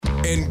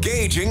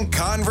Engaging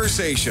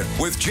conversation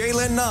with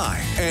Jaylen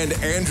Nye and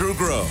Andrew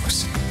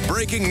Gross.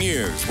 Breaking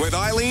news with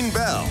Eileen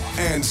Bell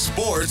and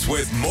sports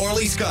with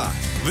Morley Scott.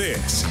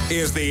 This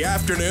is the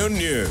Afternoon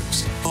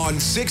News on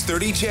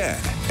 630 CHED,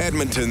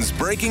 Edmonton's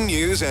breaking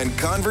news and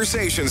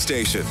conversation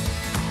station.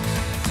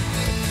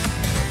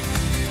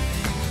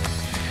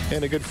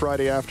 And a good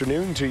Friday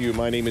afternoon to you.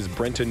 My name is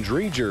Brenton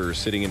Dreger,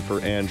 sitting in for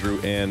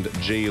Andrew and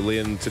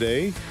Jaylen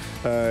today.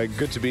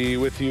 Good to be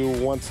with you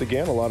once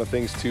again. A lot of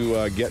things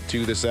to get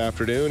to this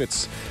afternoon.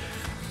 It's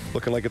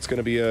looking like it's going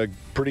to be a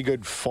pretty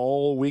good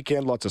fall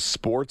weekend. Lots of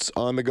sports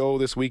on the go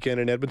this weekend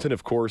in Edmonton.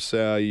 Of course,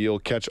 you'll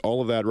catch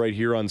all of that right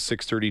here on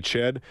 630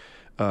 CHED.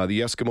 The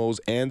Eskimos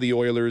and the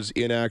Oilers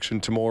in action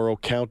tomorrow.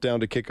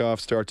 Countdown to kickoff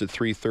starts at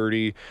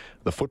 3:30.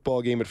 The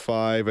football game at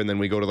 5, and then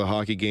we go to the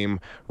hockey game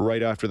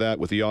right after that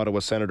with the Ottawa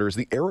Senators,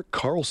 the Erik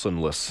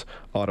Karlsson-less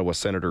Ottawa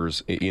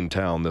Senators in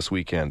town this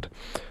weekend.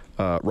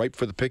 Ripe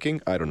for the picking?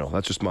 I don't know.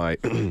 That's just my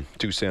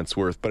 2 cents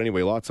worth. But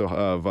anyway, lots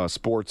of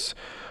sports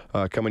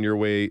coming your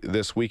way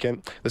this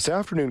weekend. This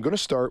afternoon, going to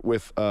start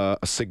with a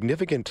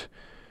significant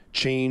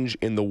change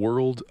in the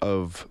world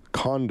of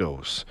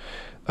condos.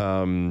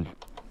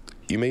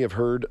 You may have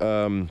heard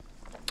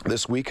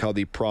this week how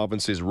the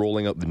province is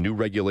rolling out the new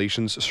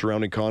regulations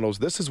surrounding condos.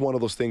 This is one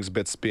of those things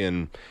that's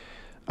been,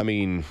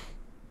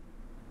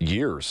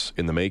 years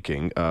in the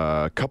making.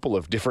 A couple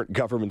of different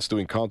governments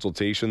doing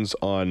consultations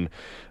on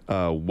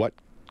what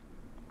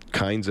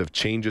kinds of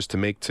changes to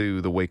make to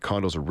the way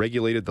condos are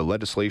regulated, the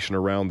legislation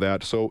around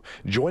that. So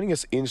joining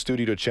us in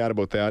studio to chat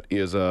about that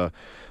is a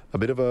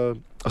bit of a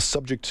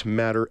subject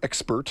matter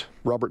expert,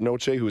 Robert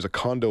Noce, who is a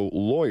condo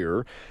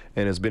lawyer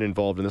and has been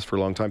involved in this for a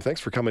long time.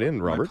 Thanks for coming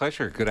in, Robert. My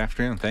pleasure. Good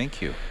afternoon.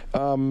 Thank you.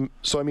 A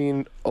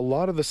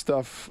lot of the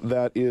stuff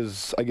that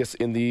is, I guess,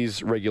 in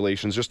these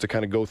regulations, just to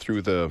kind of go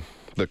through the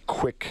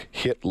quick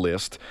hit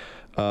list,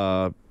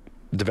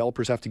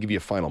 developers have to give you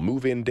a final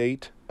move-in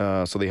date,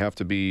 so they have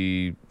to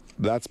be...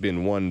 That's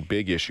been one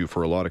big issue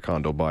for a lot of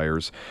condo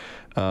buyers.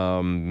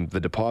 The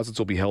deposits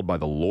will be held by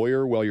the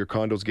lawyer while your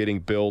condo's getting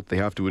built. They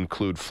have to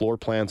include floor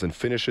plans and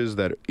finishes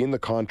that are in the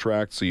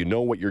contract so you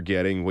know what you're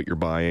getting, what you're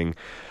buying.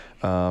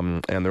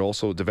 And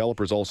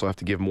developers also have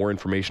to give more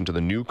information to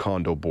the new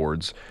condo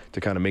boards to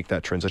kind of make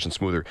that transition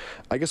smoother.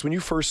 I guess when you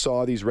first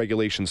saw these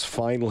regulations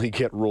finally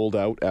get rolled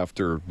out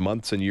after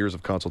months and years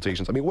of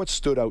consultations,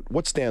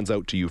 what stands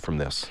out to you from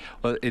this?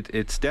 Well,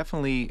 it's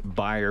definitely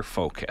buyer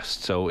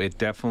focused. So it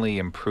definitely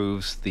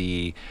improves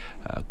the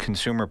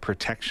consumer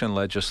protection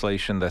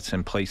legislation that's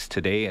in place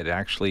today. It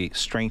actually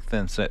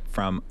strengthens it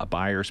from a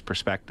buyer's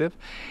perspective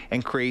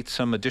and creates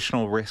some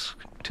additional risk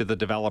to the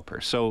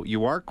developer. So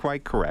you are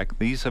quite correct.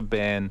 These have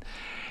been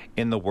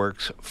in the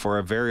works for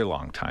a very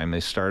long time. They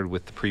started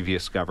with the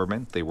previous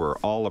government. They were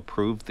all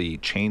approved, the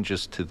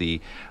changes to the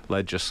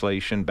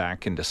legislation,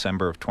 back in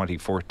December of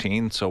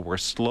 2014. So we're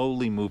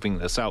slowly moving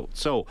this out.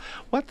 So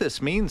what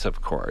this means,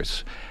 of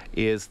course,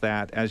 is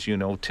that, as you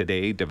know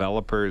today,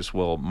 developers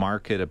will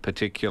market a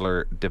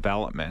particular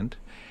development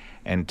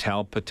and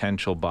tell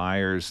potential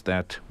buyers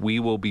that we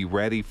will be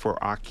ready for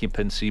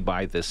occupancy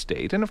by this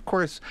date. And of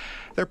course,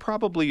 they're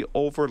probably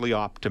overly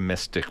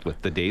optimistic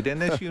with the date.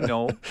 And as you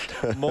know,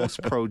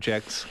 most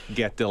projects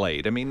get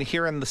delayed.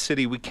 Here in the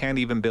city, we can't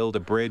even build a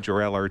bridge or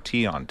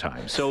LRT on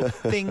time. So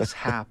things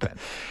happen.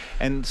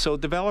 And so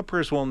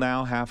developers will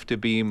now have to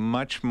be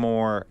much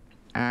more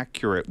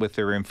accurate with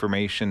their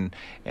information,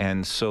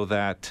 and so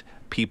that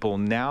people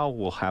now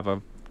will have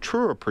a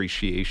true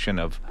appreciation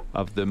of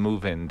the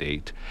move-in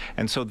date.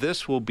 And so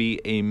this will be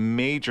a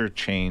major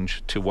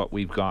change to what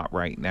we've got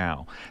right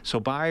now. So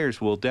buyers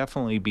will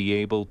definitely be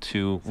able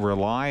to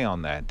rely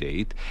on that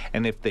date.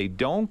 And if they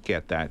don't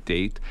get that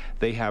date,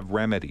 they have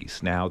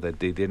remedies now that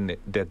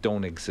that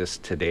don't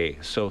exist today.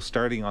 So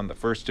starting on the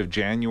 1st of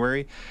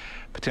January,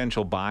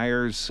 potential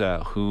buyers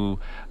who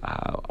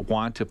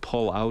want to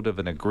pull out of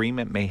an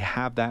agreement may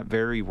have that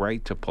very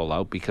right to pull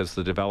out because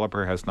the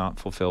developer has not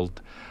fulfilled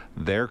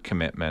their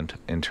commitment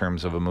in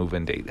terms of a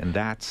move-in date, and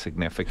that's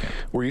significant.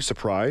 Were you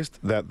surprised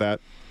that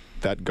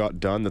got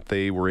done, that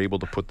they were able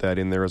to put that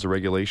in there as a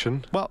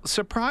regulation? Well,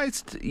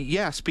 surprised,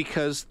 yes,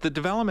 because the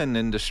development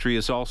industry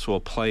is also a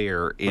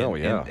player in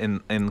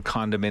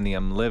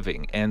condominium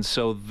living. And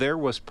so there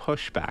was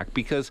pushback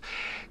because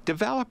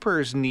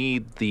developers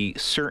need the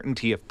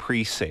certainty of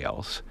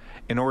pre-sales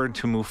in order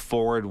to move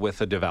forward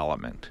with a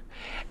development.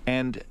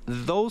 And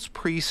those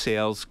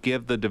pre-sales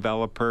give the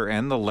developer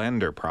and the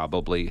lender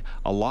probably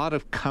a lot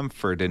of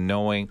comfort in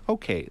knowing,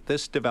 okay,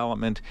 this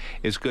development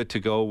is good to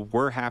go.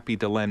 We're happy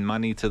to lend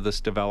money to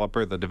this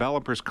developer. The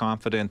developer's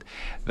confident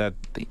that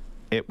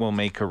it will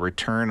make a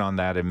return on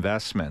that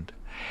investment.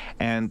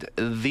 And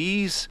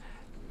these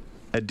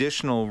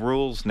additional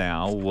rules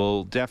now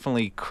will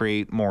definitely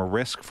create more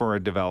risk for a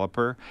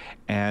developer,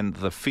 and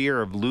the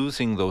fear of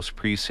losing those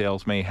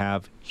pre-sales may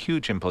have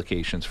huge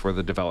implications for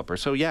the developer.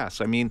 So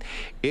yes,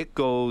 it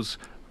goes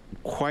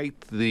quite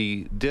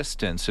the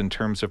distance in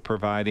terms of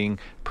providing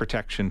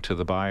protection to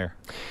the buyer.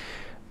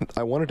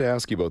 I wanted to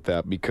ask you about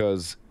that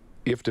because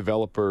if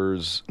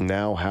developers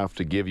now have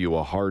to give you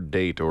a hard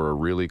date or a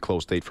really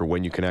close date for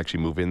when you can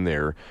actually move in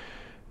there,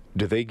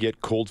 do they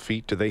get cold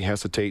feet? Do they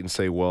hesitate and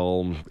say,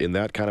 well, in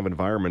that kind of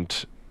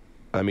environment,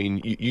 I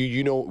mean,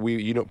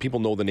 people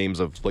know the names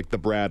of like the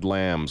Brad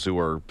Lambs who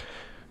are,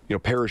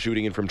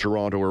 parachuting in from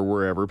Toronto or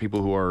wherever,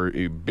 people who are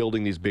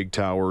building these big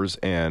towers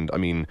and, I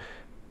mean,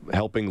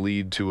 helping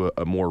lead to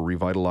a more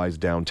revitalized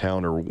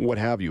downtown or what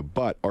have you.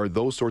 But are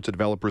those sorts of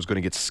developers going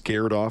to get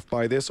scared off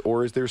by this,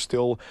 or is there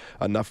still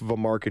enough of a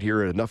market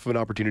here, enough of an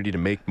opportunity to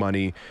make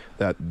money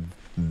that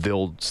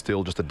they'll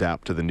still just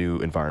adapt to the new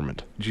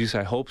environment? Geez,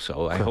 I hope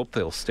so. I hope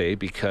they'll stay,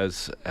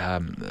 because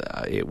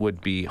it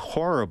would be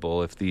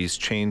horrible if these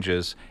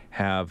changes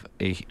have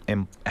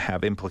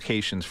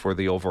implications for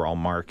the overall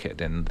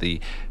market, and the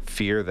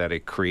fear that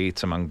it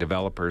creates among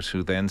developers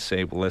who then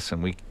say, well,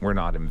 listen, we're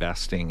not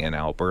investing in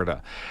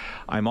Alberta.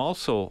 I'm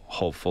also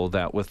hopeful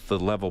that with the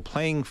level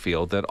playing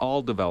field, that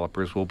all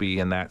developers will be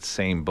in that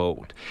same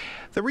boat.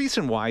 The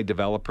reason why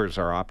developers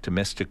are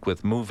optimistic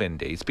with move-in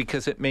dates,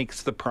 because it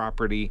makes the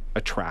property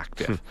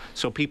attractive.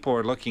 So people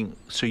are looking,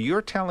 so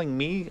you're telling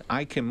me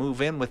I can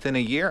move in within a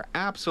year?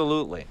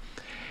 Absolutely.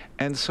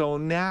 And so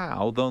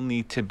now they'll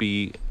need to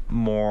be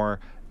more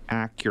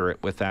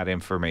accurate with that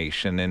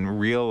information and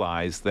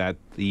realize that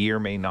the year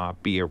may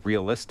not be a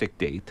realistic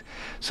date,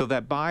 so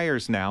that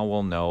buyers now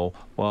will know,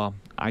 well,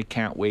 I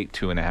can't wait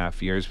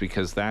 2.5 years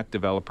because that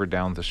developer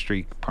down the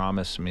street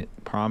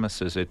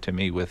promises it to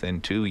me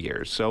within 2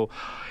 years. So,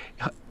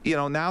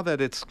 now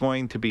that it's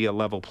going to be a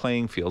level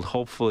playing field,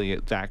 hopefully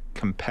that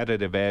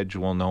competitive edge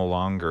will no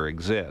longer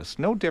exist.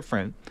 No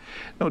different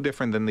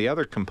than the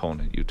other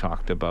component you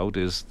talked about,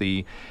 is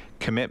the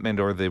commitment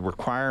or the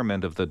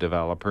requirement of the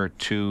developer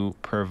to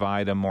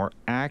provide a more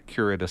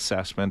accurate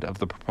assessment of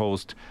the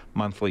proposed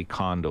monthly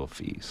condo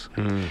fees.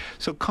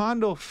 So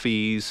condo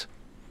fees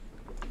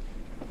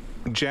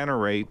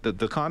generate,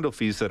 the condo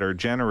fees that are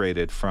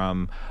generated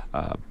from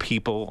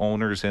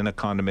owners in a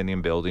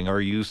condominium building,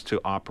 are used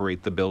to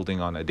operate the building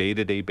on a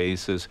day-to-day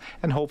basis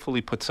and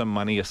hopefully put some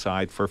money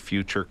aside for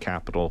future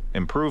capital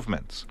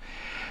improvements.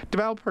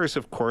 Developers,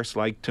 of course,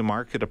 like to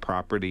market a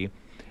property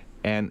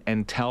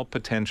and tell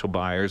potential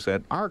buyers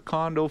that our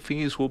condo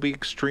fees will be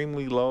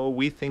extremely low,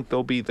 we think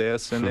they'll be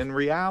this, and in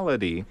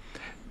reality,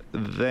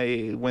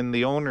 when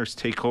the owners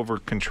take over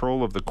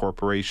control of the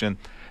corporation,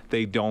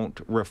 they don't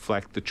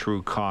reflect the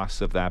true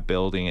costs of that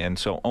building. And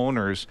so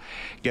owners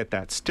get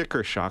that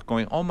sticker shock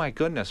going, oh my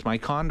goodness, my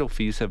condo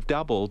fees have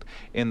doubled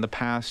in the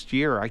past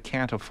year. I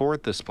can't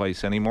afford this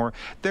place anymore.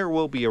 There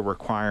will be a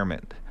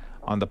requirement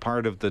on the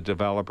part of the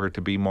developer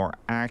to be more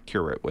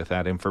accurate with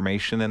that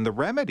information. And the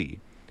remedy,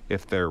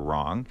 if they're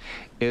wrong,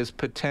 is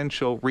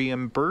potential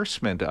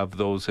reimbursement of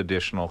those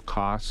additional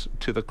costs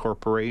to the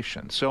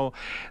corporation. So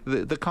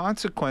the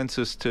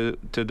consequences to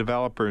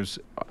developers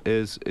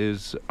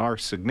are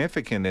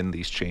significant in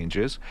these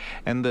changes,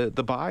 and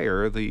the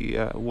buyer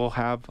will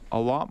have a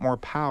lot more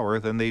power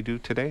than they do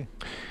today.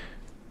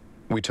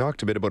 We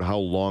talked a bit about how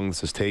long this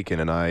has taken,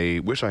 and I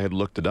wish I had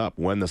looked it up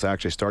when this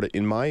actually started.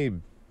 In my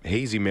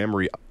hazy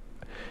memory,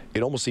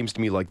 it almost seems to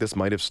me like this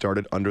might have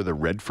started under the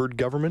Redford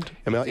government.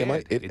 Wow,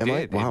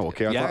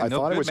 okay. I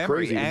thought it was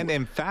crazy. And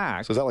in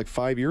fact... So is that like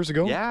 5 years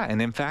ago? Yeah,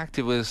 and in fact,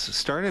 it was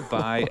started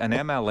by an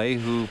MLA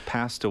who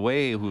passed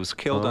away, who was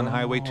killed on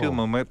Highway 2,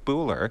 Mehmet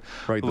Buller.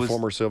 Right, the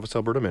former South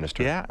Alberta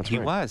minister. Yeah, he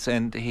was.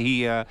 And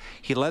he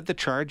led the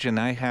charge, and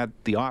I had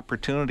the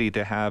opportunity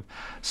to have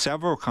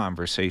several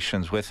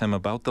conversations with him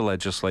about the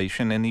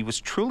legislation, and he was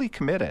truly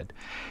committed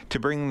to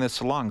bringing this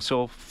along.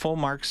 So full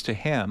marks to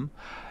him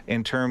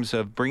in terms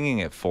of bringing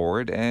it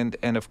forward. And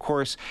of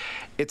course,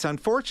 it's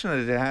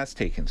unfortunate it has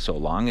taken so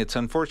long. It's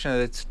unfortunate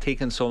it's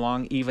taken so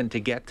long even to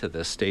get to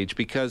this stage,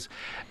 because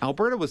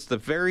Alberta was the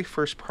very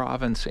first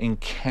province in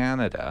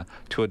Canada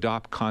to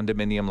adopt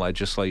condominium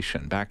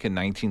legislation back in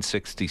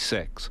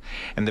 1966.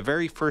 And the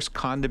very first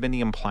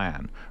condominium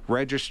plan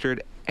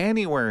registered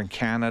anywhere in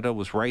Canada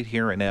was right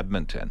here in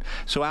Edmonton.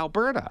 So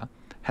Alberta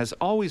has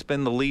always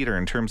been the leader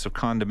in terms of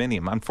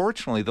condominium.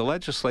 Unfortunately, the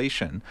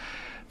legislation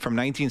from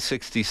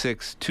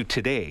 1966 to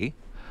today,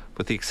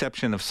 with the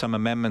exception of some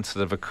amendments that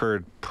have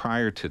occurred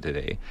prior to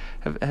today,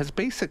 has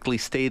basically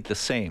stayed the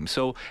same.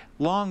 So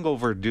long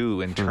overdue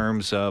in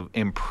terms of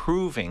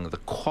improving the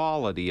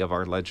quality of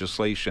our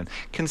legislation,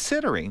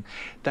 considering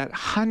that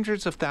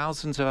hundreds of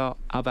thousands of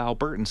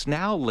Albertans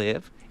now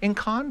live in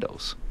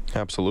condos.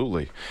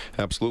 Absolutely.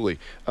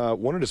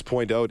 Want to just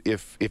point out,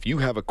 if you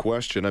have a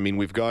question, I mean,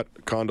 we've got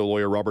condo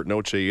lawyer Robert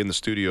Noche in the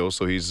studio,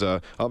 so he's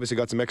obviously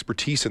got some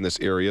expertise in this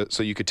area.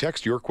 So you could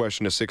text your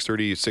question to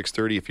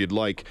 630 if you'd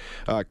like.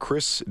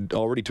 Chris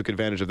already took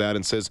advantage of that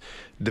and says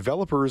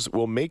developers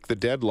will make the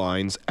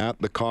deadlines at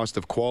the cost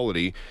of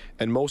quality,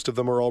 and most of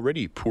them are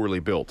already poorly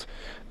built.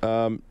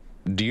 Do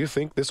you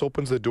think this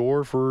opens the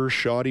door for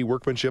shoddy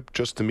workmanship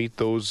just to meet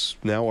those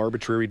now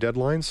arbitrary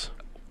deadlines?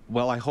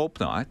 Well, I hope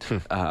not.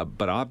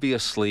 But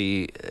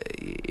obviously,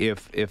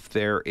 if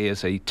there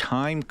is a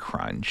time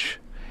crunch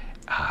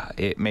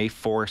It may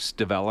force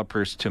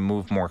developers to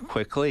move more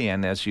quickly,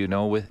 and as you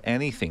know, with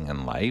anything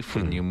in life,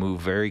 when you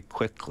move very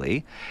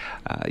quickly,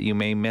 you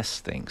may miss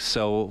things.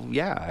 So,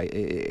 yeah,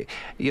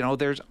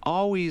 there's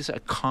always a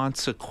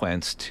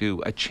consequence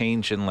to a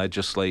change in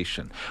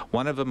legislation.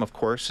 One of them, of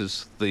course,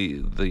 is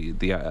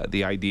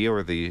the idea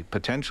or the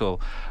potential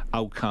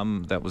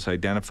outcome that was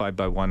identified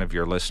by one of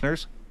your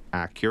listeners.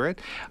 Accurate.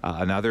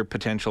 Another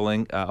potential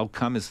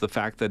outcome is the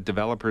fact that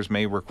developers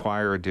may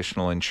require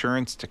additional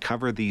insurance to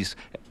cover these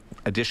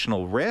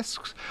additional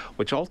risks,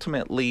 which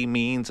ultimately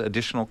means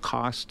additional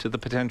costs to the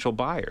potential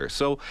buyer.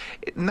 So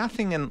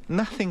nothing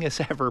is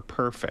ever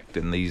perfect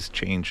in these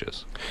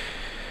changes.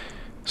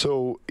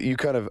 So you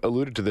kind of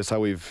alluded to this, how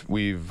we've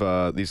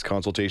these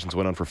consultations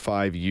went on for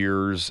 5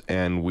 years,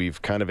 and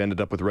we've kind of ended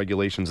up with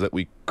regulations that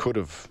we could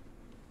have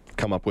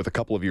come up with a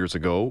couple of years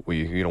ago.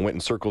 We went in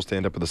circles to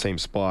end up at the same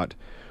spot.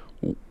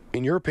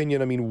 In your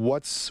opinion, I mean,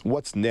 what's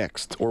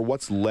next, or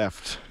what's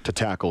left to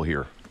tackle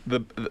here?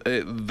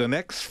 The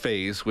next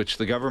phase, which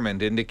the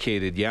government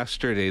indicated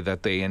yesterday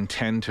that they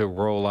intend to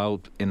roll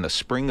out in the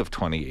spring of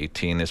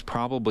 2018, is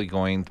probably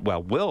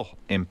will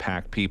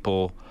impact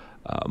people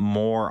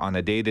more on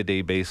a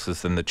day-to-day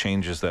basis than the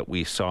changes that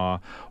we saw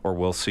or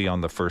will see on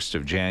the 1st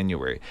of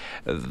January.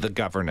 The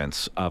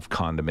governance of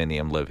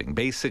condominium living,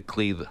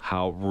 basically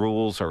how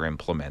rules are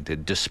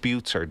implemented,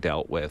 disputes are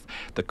dealt with,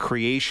 the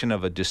creation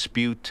of a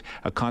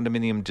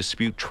condominium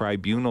dispute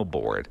tribunal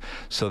board,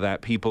 so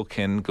that people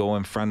can go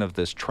in front of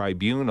this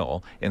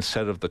tribunal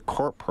instead of the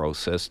court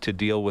process to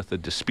deal with a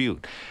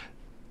dispute.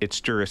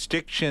 Its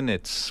jurisdiction,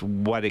 it's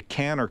what it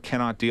can or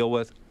cannot deal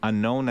with,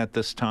 unknown at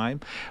this time.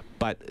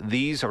 But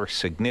these are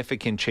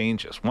significant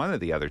changes. One of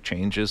the other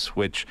changes,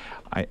 which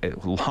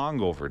long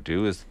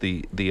overdue, is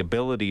the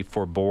ability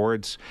for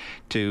boards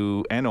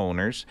and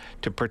owners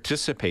to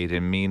participate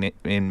in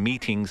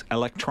meetings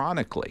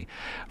electronically.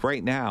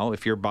 Right now,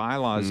 if your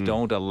bylaws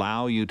don't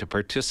allow you to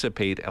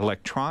participate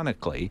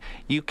electronically,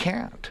 you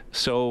can't.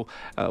 So,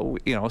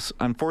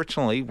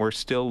 unfortunately, we're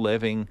still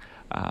living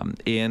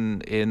in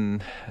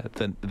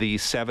the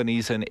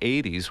 70s and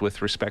 80s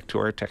with respect to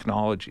our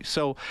technology.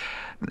 So,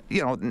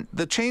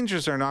 the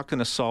changes are not going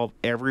to solve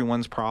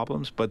everyone's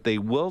problems, but they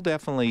will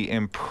definitely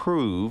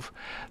improve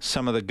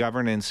some of the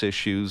governance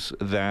issues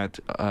that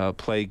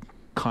plague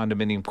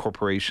condominium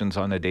corporations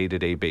on a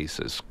day-to-day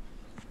basis.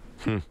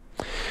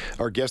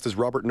 Our guest is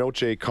Robert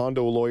Noce,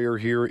 condo lawyer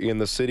here in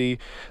the city.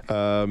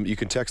 You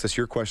can text us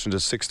your questions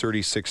at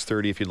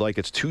 630-630 if you'd like.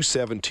 It's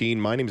 217.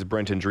 My name is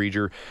Brenton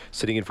Dreger,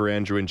 sitting in for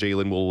Andrew and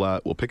Jalen.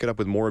 We'll pick it up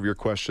with more of your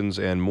questions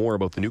and more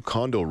about the new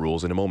condo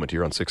rules in a moment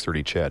here on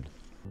 630 CHED.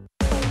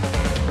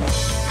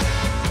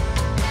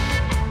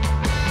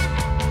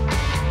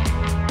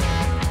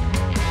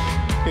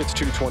 It's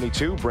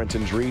 2:22.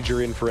 Brenton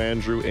Dreger in for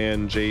Andrew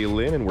and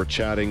Jalen, and we're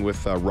chatting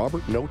with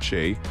Robert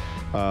Noce,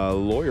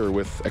 lawyer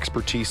with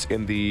expertise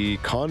in the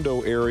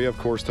condo area, of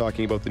course,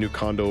 talking about the new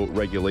condo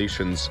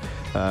regulations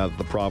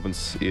the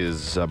province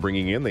is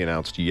bringing in. They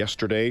announced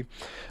yesterday.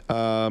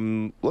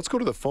 Let's go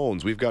to the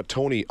phones. We've got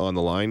Tony on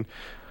the line.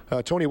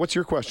 Tony, what's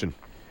your question?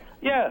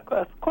 Yeah,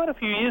 quite a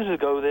few years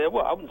ago there,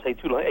 well, I wouldn't say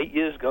too long, 8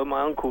 years ago,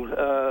 my uncle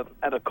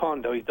had a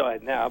condo. He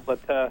died now,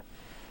 but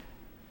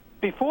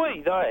before he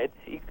died,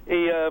 he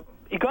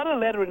got a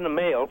letter in the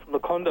mail from the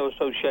condo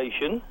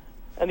association,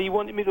 and he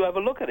wanted me to have a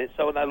look at it.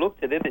 So when I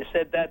looked at it, it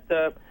said that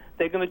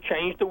they're going to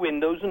change the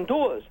windows and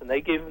doors, and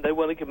they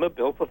want to give him a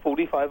bill for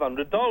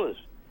 $4,500.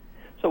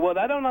 So what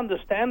I don't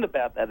understand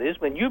about that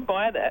is, when you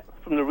buy that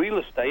from the real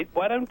estate,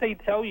 why don't they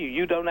tell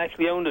you don't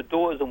actually own the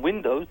doors and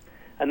windows,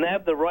 and they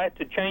have the right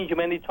to change them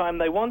any time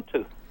they want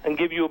to, and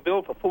give you a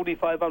bill for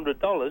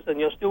 $4,500, and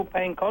you're still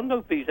paying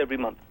condo fees every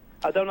month?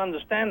 I don't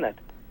understand that.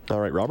 All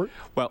right, Robert?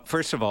 Well,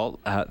 first of all,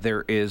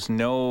 there is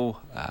no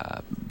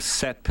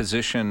set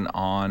position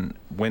on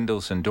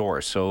windows and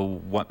doors.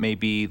 So what may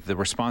be the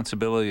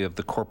responsibility of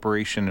the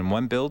corporation in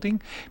one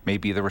building may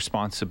be the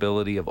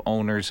responsibility of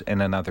owners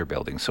in another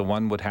building. So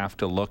one would have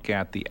to look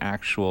at the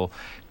actual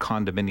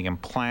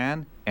condominium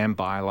plan and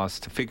bylaws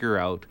to figure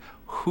out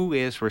who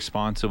is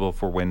responsible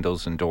for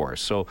windows and doors.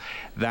 So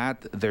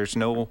that there's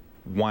no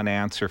one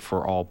answer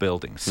for all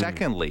buildings.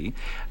 Secondly,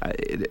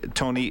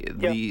 Tony,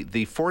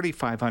 the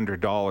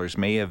 $4,500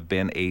 may have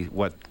been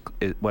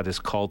what is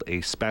called a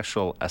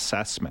special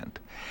assessment.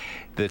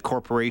 The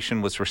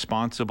corporation was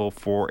responsible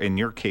for, in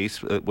your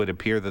case, it would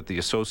appear that the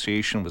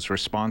association was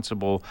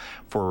responsible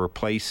for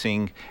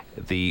replacing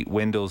the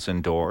windows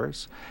and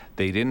doors.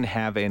 They didn't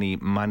have any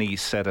money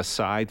set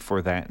aside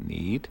for that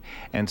need,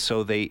 and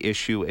so they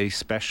issue a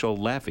special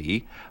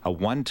levy, a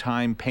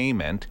one-time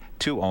payment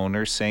to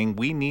owners saying,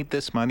 we need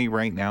this money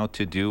right now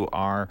to do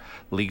our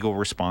legal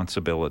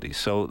responsibility.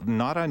 So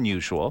not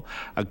unusual.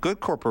 A good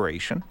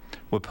corporation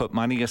would put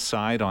money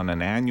aside on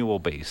an annual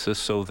basis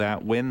so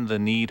that when the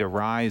need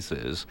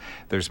arises,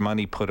 there's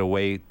money put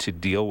away to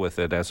deal with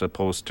it, as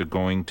opposed to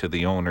going to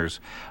the owners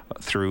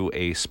through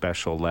a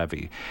special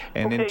levy.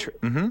 And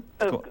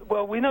okay.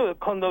 Well, we know that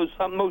condos,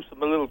 most of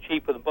them are a little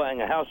cheaper than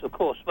buying a house, of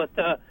course, but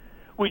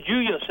Would you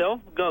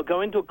yourself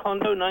go into a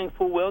condo knowing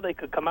full well they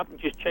could come up and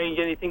just change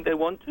anything they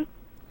want to?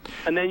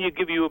 And then you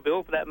give you a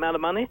bill for that amount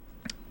of money?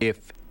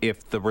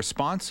 If the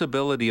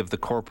responsibility of the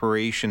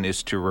corporation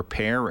is to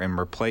repair and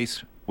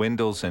replace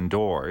windows and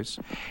doors,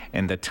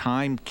 and the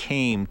time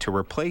came to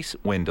replace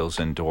windows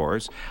and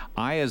doors,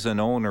 I as an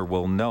owner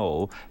will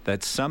know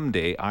that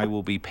someday I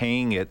will be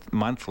paying it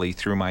monthly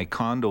through my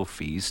condo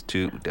fees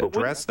to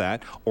address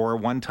that, or a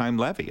one-time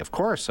levy. Of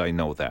course I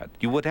know that.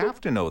 You would have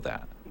to know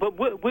that. But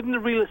wouldn't the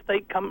real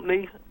estate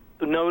company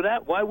know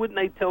that? Why wouldn't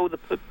they tell the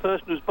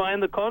person who's buying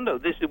the condo,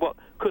 this is what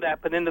could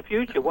happen in the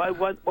future? Why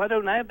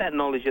don't they have that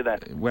knowledge of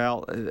that?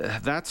 Well,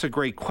 that's a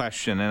great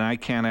question, and I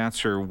can't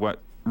answer what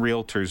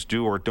realtors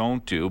do or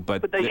don't do,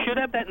 but they should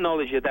have that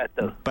knowledge of that,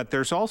 though. But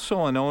there's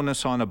also an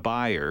onus on a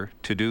buyer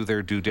to do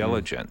their due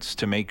diligence,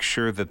 to make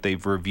sure that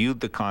they've reviewed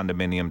the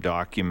condominium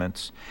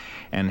documents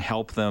and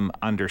help them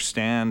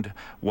understand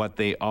what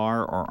they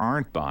are or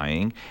aren't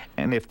buying.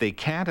 And if they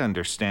can't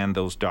understand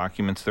those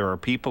documents, there are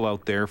people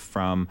out there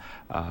from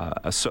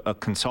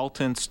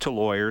consultants to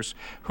lawyers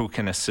who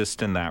can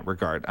assist in that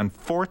regard.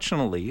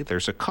 Unfortunately,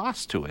 there's a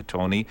cost to it,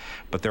 Tony,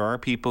 but there are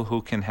people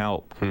who can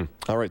help.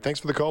 All right. Thanks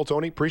for the call,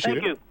 Tony. Appreciate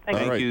it.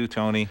 Thank you,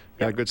 Tony.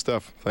 Yeah, good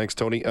stuff. Thanks,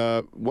 Tony.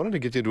 Wanted to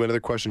get into another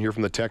question here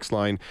from the text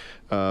line,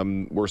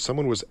 where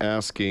someone was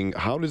asking,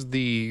 how does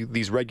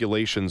these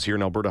regulations here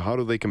in Alberta, how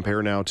do they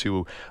compare now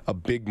to a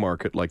big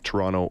market like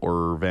Toronto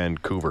or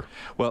Vancouver?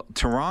 Well,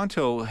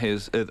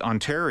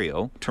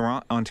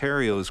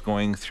 Ontario is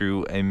going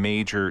through a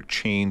major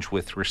change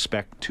with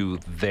respect to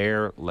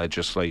their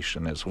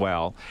legislation as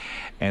well.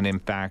 And in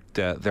fact,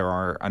 there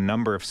are a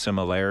number of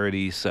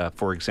similarities.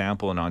 For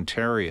example, in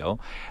Ontario,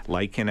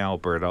 like in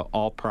Alberta,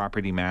 all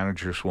property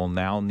managers will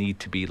now need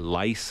to be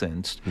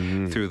licensed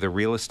through the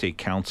Real Estate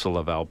Council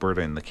of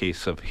Alberta in the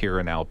case of here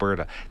in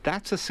Alberta.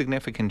 That's a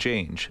significant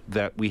change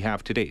that we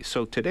have today.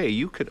 So today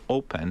you could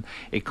open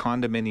a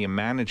condominium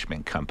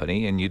management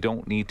company and you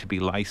don't need to be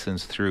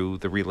licensed through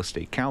the Real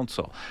Estate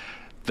Council.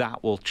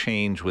 That will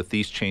change with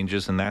these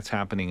changes, and that's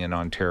happening in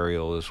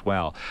Ontario as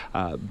well.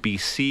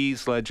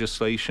 BC's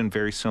legislation,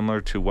 very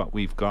similar to what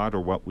we've got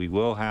or what we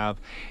will have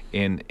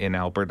in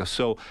Alberta.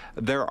 So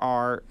there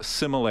are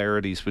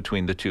similarities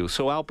between the two.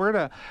 So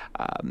Alberta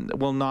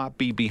will not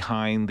be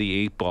behind the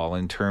 8 ball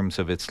in terms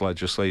of its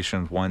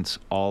legislation once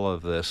all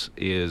of this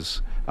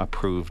is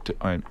approved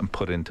and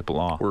put into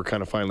law. We're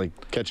kind of finally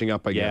catching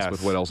up, I guess,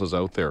 with what else is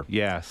out there.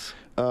 Yes.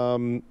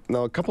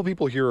 Now, a couple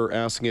people here are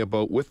asking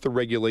about, with the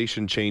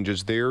regulation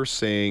changes, they're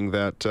saying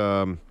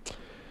that,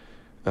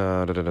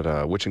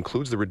 which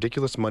includes the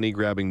ridiculous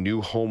money-grabbing new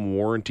home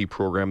warranty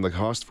program, the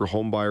cost for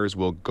home buyers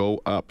will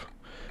go up.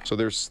 So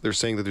they're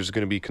saying that there's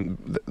going to be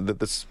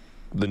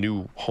the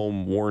new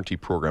home warranty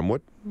program.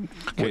 What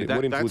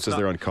influence is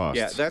there on costs?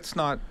 Yeah, that's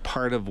not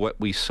part of what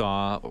we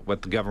saw,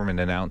 what the government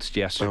announced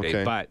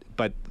yesterday. Okay.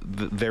 But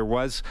there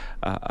was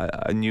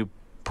a new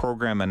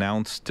program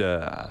announced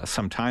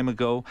some time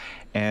ago,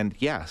 and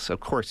yes, of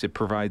course, it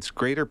provides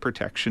greater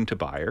protection to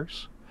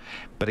buyers.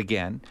 But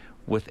again,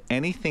 with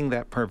anything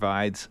that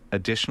provides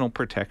additional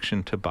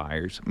protection to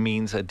buyers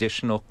means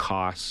additional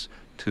costs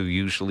to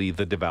usually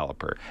the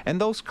developer,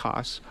 and those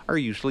costs are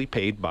usually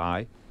paid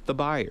by the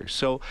buyers.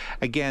 So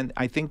again,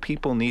 I think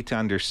people need to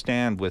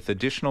understand, with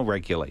additional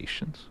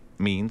regulations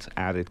means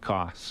added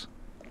costs.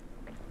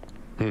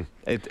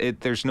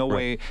 There's no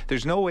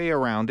way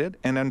around it,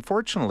 and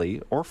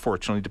unfortunately, or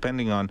fortunately,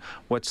 depending on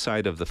what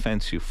side of the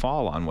fence you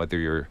fall on, whether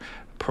you're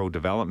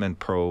pro-development,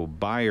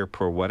 pro-buyer,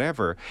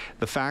 pro-whatever,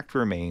 the fact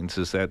remains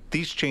is that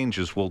these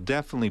changes will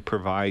definitely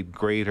provide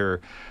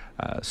greater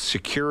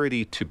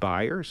security to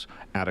buyers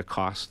at a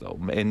cost, though,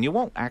 and you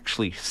won't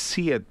actually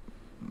see it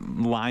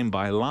line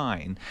by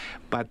line,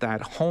 but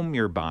that home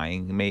you're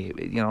buying may,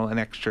 an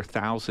extra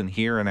 $1,000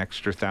 here, an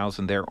extra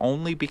 $1,000 there,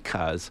 only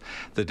because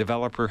the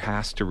developer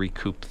has to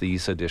recoup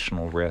these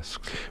additional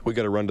risks. We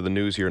got to run to the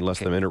news here in less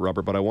than a minute,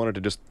 Robert, but I wanted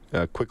to just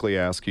quickly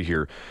ask you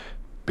here,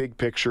 big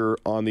picture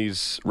on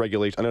these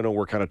regulations. I know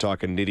we're kind of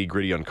talking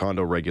nitty-gritty on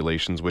condo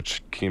regulations,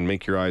 which can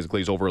make your eyes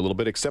glaze over a little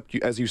bit, except,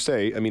 as you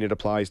say, it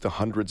applies to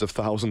hundreds of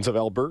thousands of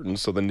Albertans,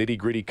 so the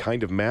nitty-gritty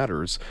kind of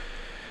matters.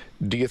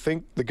 Do you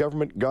think the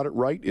government got it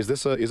right? Is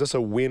this a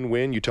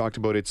win-win? You talked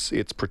about it's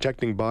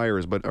protecting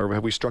buyers, but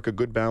have we struck a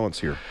good balance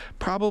here?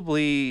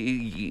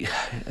 Probably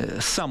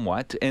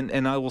somewhat,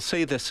 and I will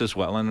say this as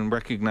well. And in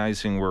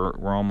recognizing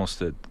we're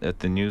almost at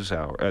the news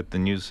hour, at the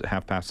news,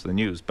 half past the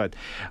news, but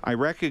I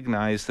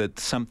recognize that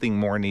something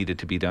more needed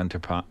to be done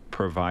to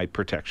provide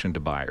protection to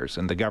buyers,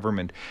 and the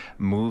government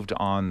moved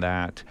on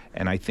that,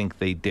 and I think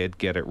they did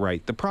get it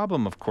right. The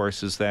problem, of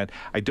course, is that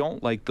I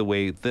don't like the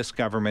way this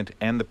government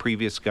and the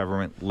previous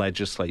government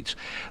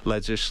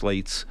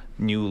legislates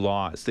new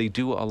laws. They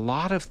do a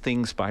lot of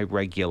things by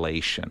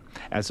regulation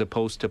as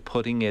opposed to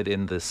putting it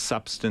in the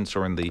substance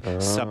or in the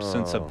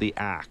substance of the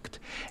act.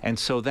 And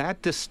so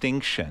that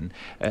distinction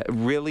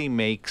really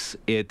makes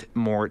it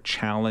more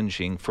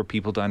challenging for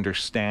people to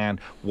understand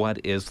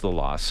what is the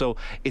law. So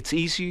it's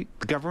easy.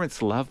 The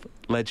governments love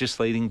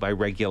legislating by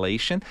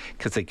regulation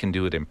because they can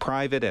do it in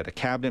private at a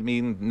cabinet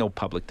meeting, no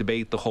public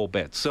debate, the whole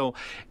bit. So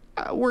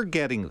we're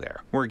getting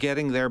there.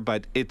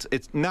 But it's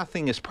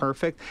nothing is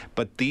perfect.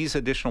 But these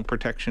additional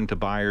protection to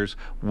buyers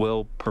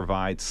will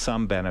provide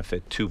some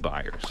benefit to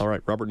buyers. All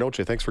right, Robert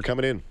Noche, thanks for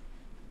coming in.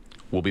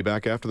 We'll be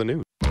back after the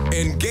news.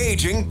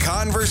 Engaging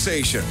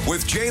conversation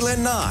with Jaylen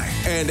Nye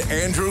and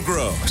Andrew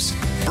Gross.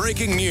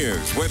 Breaking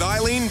news with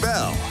Eileen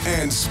Bell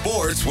and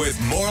sports with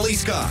Morley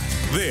Scott.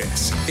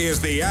 This is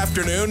the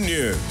Afternoon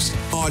News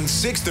on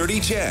 630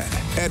 CHED,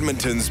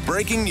 Edmonton's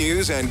breaking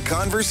news and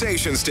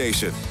conversation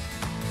station.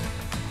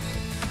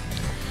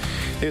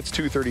 It's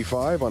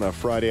 2:35 on a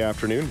Friday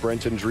afternoon.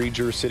 Brenton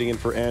Dreger sitting in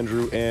for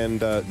Andrew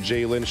and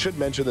Jaylen. Should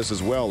mention this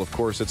as well. Of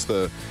course, it's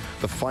the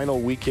final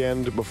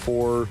weekend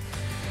before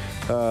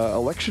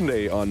Election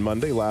Day on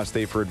Monday, last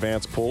day for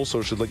advance polls.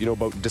 So should let you know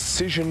about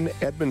Decision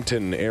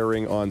Edmonton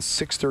airing on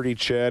 630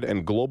 CHED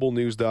and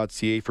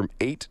globalnews.ca from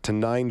 8 to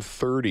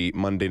 9:30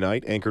 Monday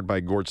night, anchored by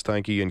Gord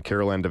Steinke and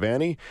Caroline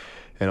Devaney,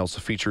 and also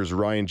features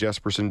Ryan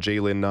Jesperson,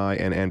 Jaylen Nye,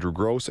 and Andrew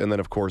Gross. And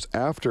then, of course,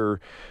 after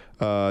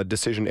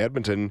Decision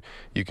Edmonton,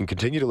 you can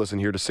continue to listen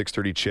here to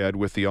 630 CHED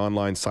with the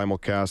online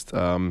simulcast.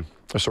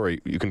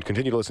 You can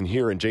continue to listen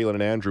here, and Jaylen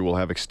and Andrew will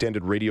have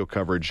extended radio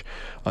coverage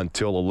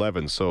until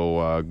 11.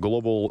 So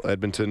Global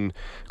Edmonton,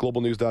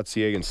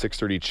 globalnews.ca and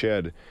 630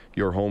 CHED,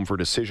 your home for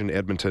Decision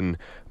Edmonton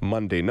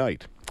Monday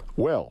night.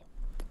 Well,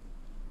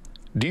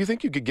 do you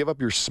think you could give up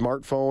your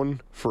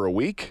smartphone for a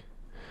week?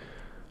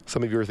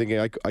 Some of you are thinking,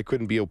 I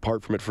couldn't be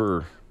apart from it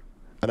for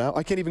an hour.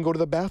 I can't even go to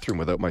the bathroom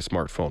without my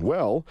smartphone.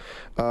 Well,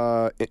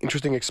 an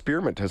interesting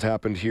experiment has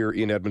happened here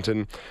in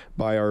Edmonton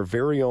by our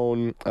very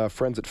own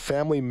friends at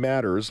Family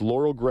Matters,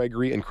 Laurel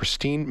Gregory and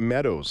Christine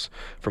Meadows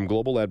from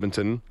Global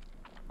Edmonton.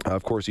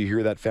 Of course, you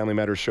hear that Family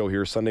Matters show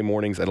here Sunday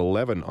mornings at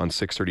 11 on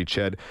 630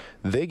 CHED.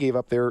 They gave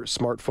up their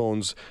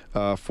smartphones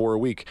for a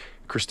week.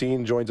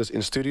 Christine joins us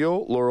in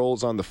studio.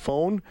 Laurel's on the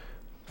phone.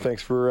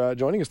 Thanks for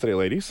joining us today,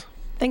 ladies.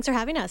 Thanks for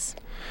having us.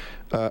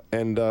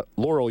 And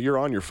Laurel, you're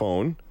on your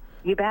phone.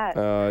 You bet.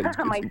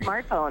 My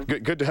smartphone.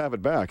 Good to have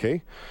it back,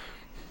 hey?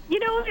 You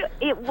know,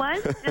 it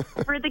was just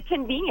for the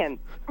convenience.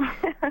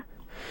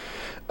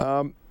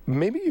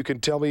 Maybe you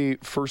can tell me,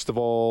 first of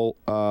all,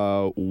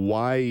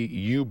 why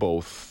you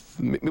both,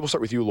 maybe we'll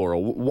start with you,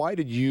 Laurel. Why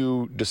did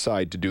you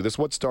decide to do this?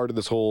 What started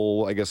this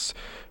whole, I guess,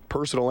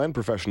 personal and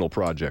professional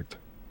project?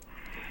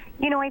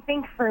 You know, I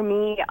think for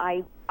me,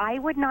 I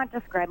would not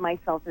describe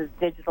myself as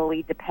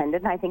digitally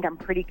dependent. I think I'm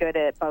pretty good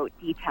about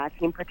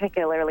detaching,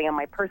 particularly on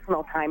my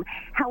personal time.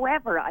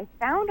 However, I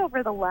found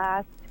over the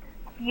last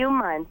few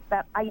months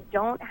that I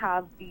don't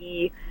have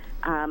the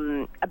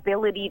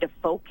ability to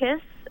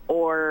focus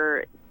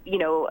or, you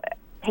know,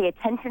 pay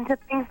attention to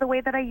things the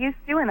way that I used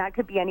to. And that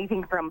could be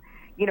anything from,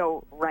 you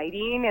know,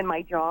 writing in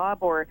my job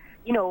or,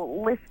 you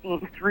know,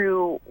 listening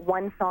through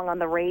one song on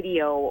the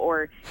radio.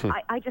 Or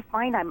I just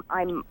find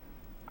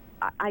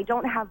I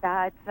don't have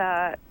that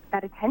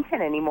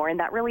attention anymore, and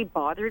that really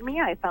bothered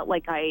me. I felt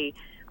like I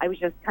was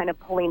just kind of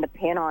pulling the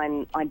pin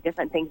on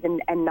different things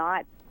and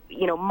not,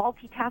 you know,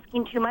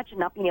 multitasking too much and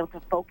not being able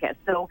to focus.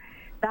 So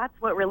that's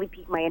what really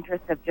piqued my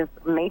interest of just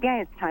maybe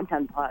it's time to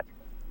unplug.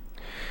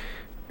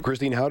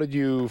 Christine, how did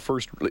you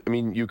first, I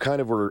mean, you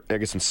kind of were, I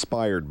guess,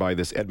 inspired by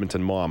this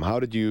Edmonton mom. How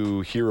did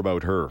you hear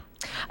about her?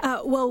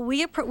 Well,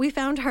 we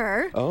found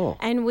her,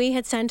 and we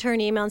had sent her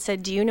an email and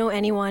said, do you know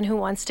anyone who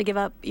wants to give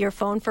up your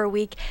phone for a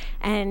week?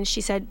 And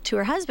she said to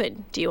her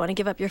husband, do you want to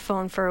give up your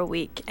phone for a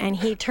week? And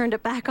he turned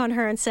it back on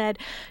her and said,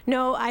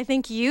 no, I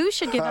think you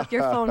should give up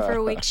your phone for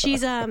a week.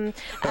 She's a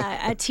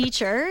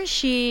teacher,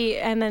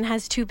 and then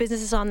has two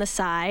businesses on the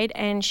side,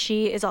 and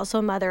she is also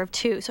a mother of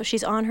two. So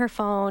she's on her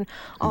phone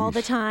all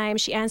the time.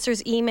 She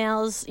answers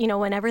emails, you know,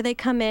 whenever they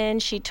come in.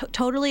 She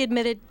totally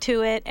admitted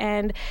to it,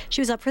 and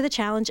she was up for the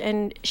challenge,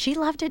 and she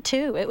loved it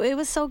too. It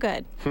was so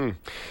good.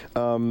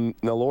 Now,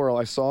 Laurel,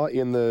 I saw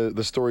in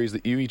the stories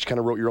that you each kind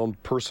of wrote your own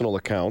personal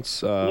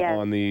accounts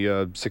on the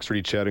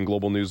 630 CHED and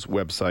Global News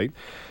website.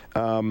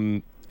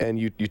 And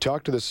you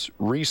talked to this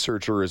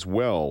researcher as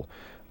well.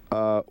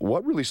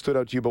 What really stood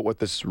out to you about what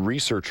this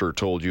researcher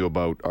told you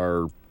about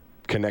our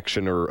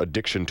connection or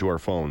addiction to our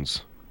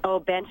phones? Oh,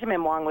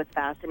 Benjamin Wong was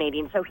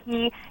fascinating. So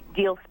he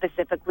deals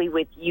specifically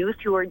with youth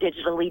who are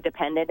digitally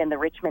dependent in the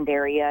Richmond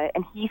area,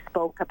 and he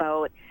spoke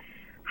about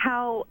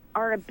how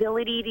our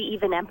ability to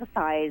even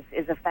empathize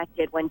is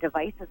affected when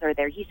devices are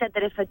there. He said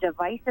that if a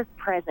device is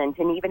present,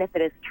 and even if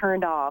it is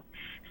turned off,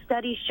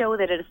 studies show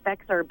that it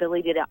affects our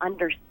ability to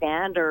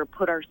understand or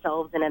put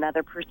ourselves in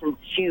another person's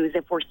shoes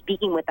if we're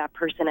speaking with that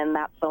person and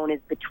that phone is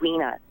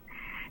between us.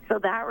 So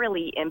that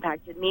really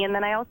impacted me. And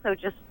then I also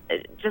just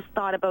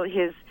thought about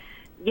his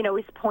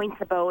points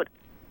about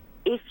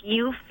if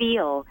you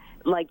feel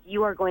Like,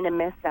 you are going to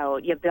miss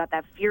out. You've got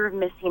that fear of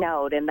missing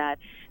out and that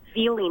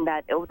feeling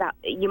that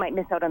you might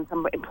miss out on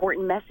some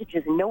important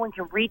messages and no one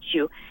can reach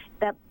you,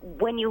 that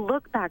when you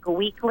look back a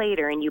week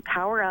later and you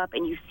power up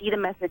and you see the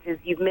messages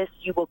you've missed,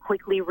 you will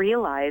quickly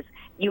realize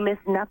you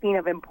missed nothing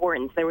of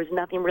importance. There was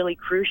nothing really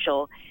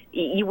crucial.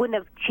 You wouldn't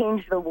have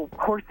changed the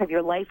course of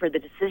your life or the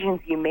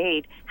decisions you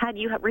made had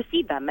you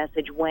received that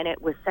message when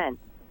it was sent.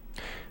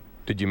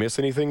 Did you miss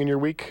anything in your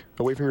week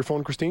away from your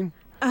phone, Christine?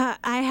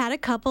 I had a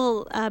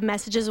couple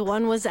messages.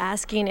 One was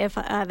asking if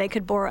they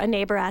could borrow, a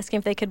neighbor asking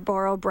if they could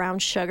borrow brown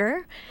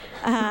sugar.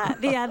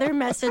 The other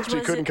message was...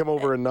 She couldn't come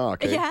over and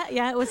knock, eh?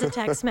 Yeah, it was a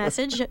text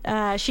message.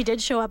 She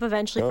did show up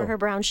eventually for her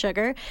brown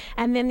sugar.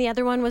 And then the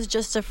other one was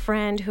just a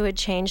friend who had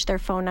changed their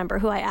phone number,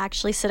 who I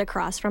actually sit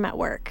across from at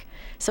work.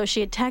 So she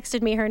had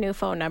texted me her new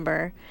phone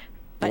number.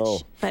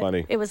 But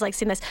funny. It was like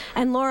seeing this.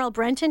 And Laurel,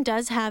 Brenton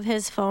does have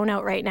his phone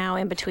out right now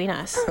in between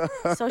us.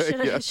 So should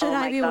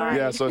I be worried?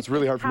 Yeah, so it's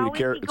really hard for me to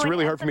care. It's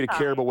really hard for me to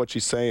care about what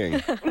she's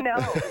saying. No,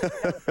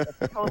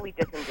 totally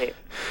disengaged.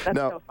 That's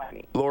now, so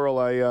funny. Laurel,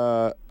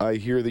 I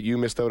hear that you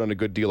missed out on a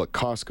good deal at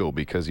Costco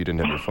because you didn't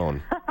have your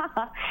phone.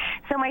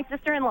 So my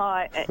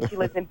sister-in-law, she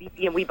lives in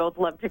BC, and we both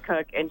love to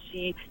cook, and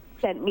she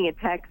sent me a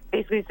text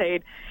basically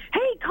saying, "Hey,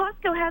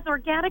 Costco has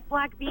organic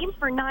black beans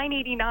for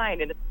 $9.89."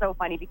 And it's so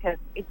funny because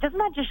it does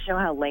not just show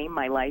how lame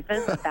my life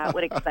is. That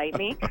would excite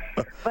me.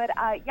 But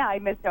yeah, I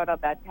missed out on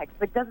that text.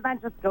 But doesn't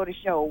that just go to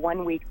show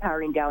 1 week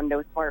powering down,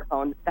 no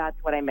smartphone? That's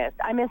what I missed.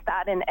 I missed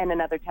that and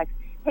another text.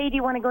 Hey, do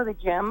you want to go to the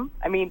gym?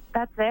 I mean,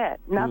 that's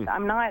it.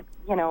 I'm not,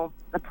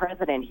 the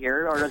president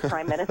here or the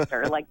prime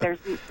minister. Like, the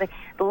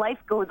life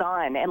goes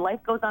on, and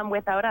life goes on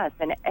without us,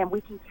 and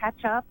we can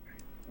catch up.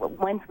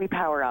 Once we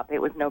power up, it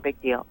was no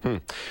big deal.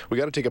 We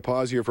got to take a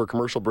pause here for a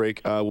commercial break.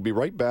 We'll be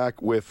right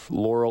back with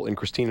Laurel and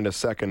Christine in a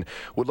second.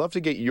 Would love to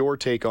get your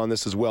take on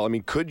this as well. I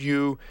mean,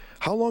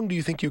 how long do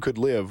you think you could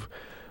live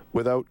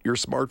without your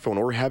smartphone,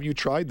 or have you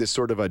tried this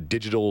sort of a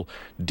digital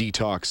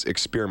detox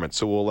experiment?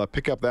 So we'll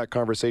pick up that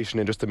conversation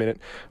in just a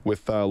minute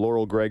with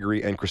Laurel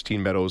Gregory and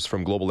Christine Meadows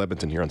from Global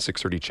Edmonton here on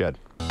 630 CHED.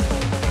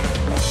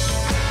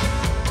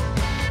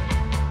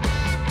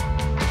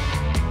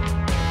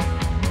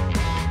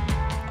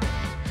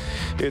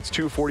 It's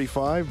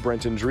 2:45.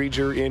 Brenton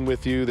Dreger in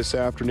with you this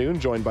afternoon,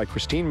 joined by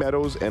Christine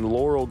Meadows and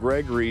Laurel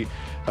Gregory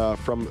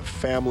from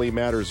Family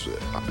Matters.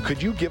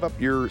 Could you give up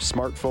your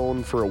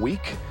smartphone for a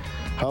week?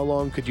 How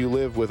long could you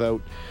live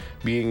without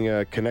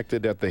being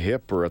connected at the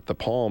hip or at the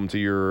palm to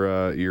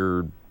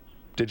your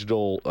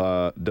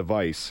digital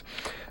device?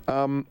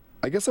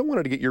 I guess I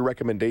wanted to get your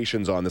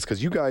recommendations on this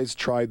because you guys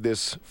tried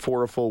this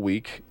for a full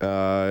week.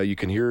 You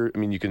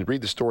can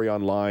read the story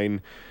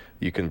online.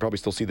 You can probably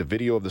still see the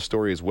video of the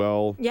story as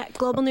well. Yeah,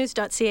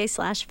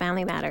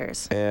 globalnews.ca/Family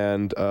Matters.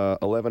 And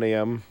 11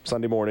 a.m.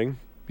 Sunday morning,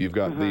 you've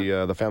got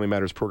the Family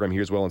Matters program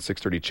here as well on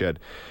 630 CHED.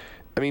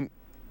 I mean,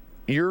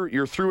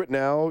 you're through it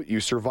now. You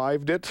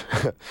survived it.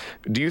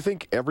 Do you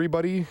think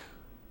everybody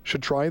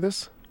should try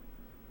this?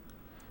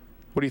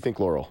 What do you think,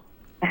 Laurel?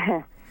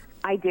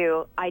 I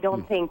do. I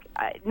don't think,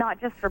 not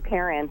just for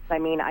parents. I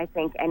mean, I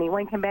think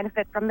anyone can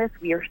benefit from this.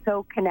 We are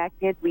so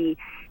connected. We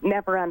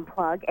never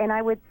unplug. And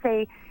I would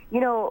say,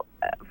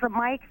 from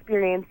my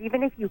experience,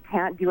 even if you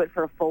can't do it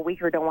for a full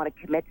week or don't want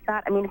to commit to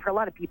that, I mean, for a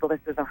lot of people, this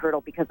is a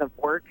hurdle because of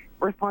work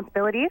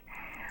responsibilities.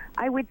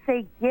 I would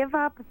say give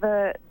up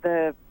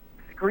the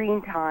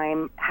screen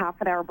time half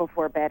an hour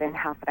before bed and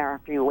half an hour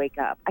after you wake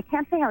up. I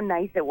can't say how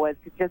nice it was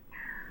to just,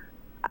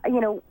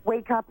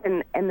 wake up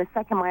and the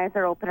second my eyes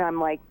are open, I'm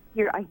like,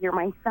 I hear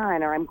my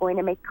son, or I'm going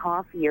to make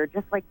coffee, or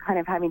just like kind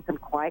of having some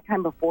quiet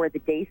time before the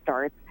day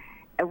starts,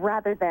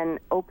 rather than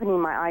opening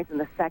my eyes and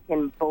the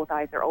second both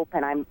eyes are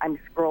open, I'm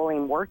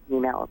scrolling work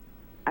emails.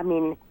 I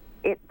mean,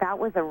 that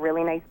was a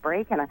really nice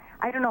break, and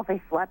I don't know if I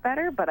slept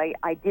better, but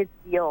I did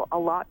feel a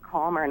lot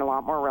calmer and a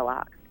lot more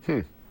relaxed.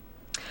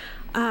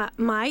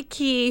 My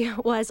key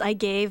was I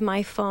gave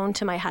my phone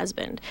to my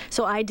husband,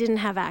 so I didn't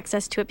have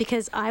access to it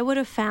because I would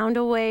have found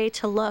a way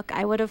to look.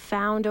 I would have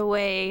found a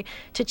way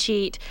to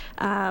cheat.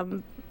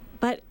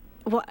 But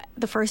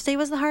the first day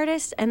was the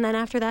hardest, and then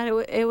after that,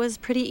 it was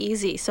pretty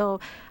easy. So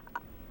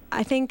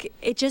I think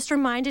it just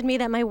reminded me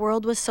that my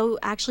world was so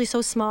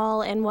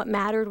small, and what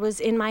mattered was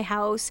in my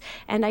house,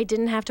 and I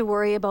didn't have to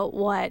worry about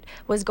what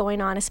was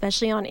going on,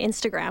 especially on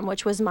Instagram,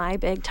 which was my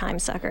big time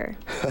sucker.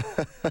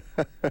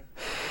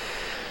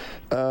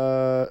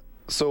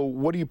 So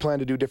what do you plan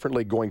to do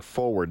differently going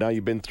forward? Now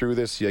you've been through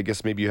this, I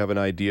guess maybe you have an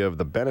idea of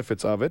the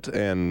benefits of it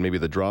and maybe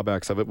the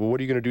drawbacks of it. Well, what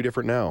are you going to do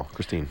different now,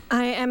 Christine?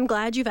 I am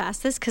glad you've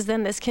asked this because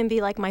then this can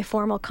be like my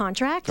formal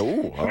contract.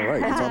 Oh, all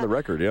right. It's on the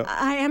record, yeah.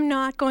 I am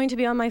not going to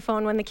be on my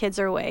phone when the kids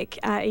are awake.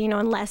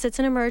 Unless it's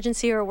an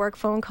emergency or a work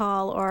phone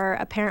call or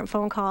a parent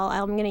phone call,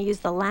 I'm going to use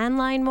the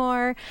landline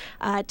more.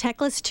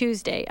 Techless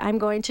Tuesday, I'm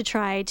going to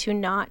try to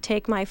not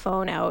take my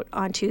phone out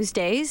on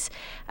Tuesdays.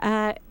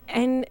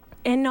 And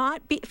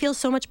not feel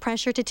so much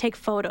pressure to take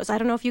photos. I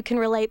don't know if you can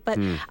relate, but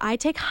I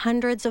take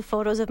hundreds of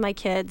photos of my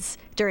kids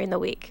during the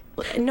week.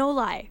 No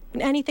lie.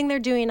 Anything they're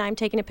doing, I'm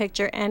taking a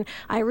picture. And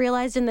I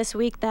realized in this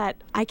week that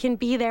I can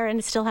be there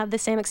and still have the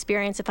same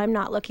experience if I'm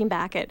not looking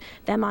back at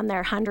them on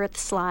their 100th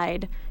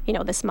slide,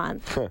 this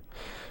month.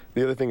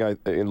 The other thing,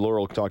 and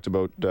Laurel talked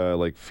about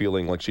like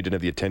feeling like she didn't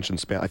have the attention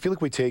span. I feel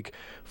like we take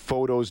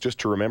photos just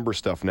to remember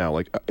stuff now.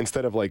 Like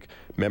instead of like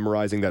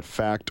memorizing that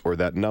fact or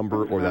that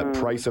number or that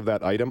price of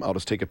that item, I'll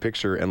just take a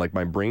picture and like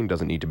my brain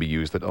doesn't need to be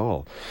used at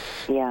all.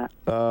 Yeah.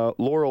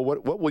 Laurel,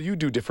 what will you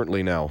do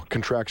differently now?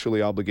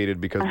 Contractually obligated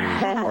because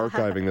we're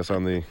archiving this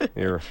on the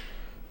air.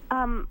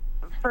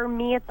 For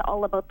me, it's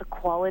all about the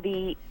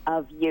quality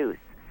of use.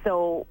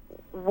 So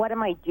what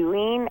am I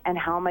doing and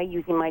how am I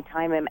using my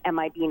time? Am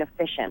I being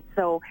efficient?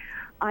 So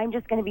I'm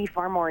just going to be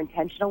far more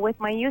intentional with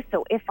my use.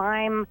 So if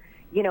I'm,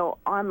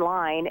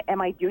 online, am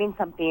I doing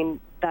something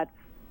that's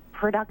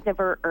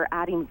productive or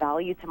adding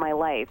value to my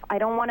life? I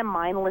don't want to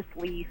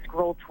mindlessly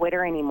scroll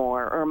Twitter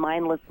anymore or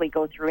mindlessly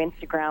go through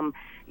Instagram,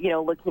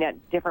 looking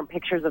at different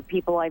pictures of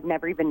people I've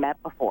never even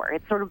met before.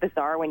 It's sort of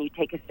bizarre when you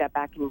take a step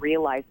back and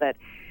realize that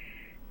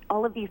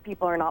all of these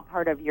people are not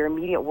part of your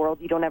immediate world.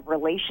 You don't have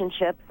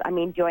relationships. I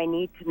mean, do I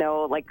need to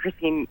know, like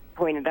Christine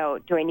pointed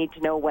out, do I need to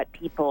know what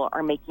people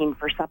are making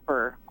for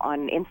supper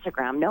on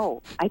Instagram?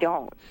 No, I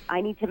don't.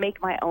 I need to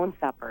make my own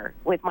supper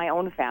with my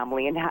own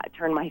family and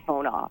turn my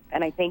phone off.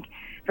 And I think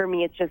for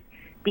me, it's just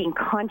being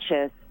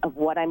conscious of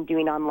what I'm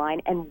doing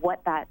online and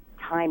what that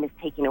time is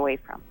taking away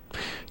from.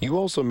 You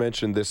also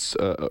mentioned this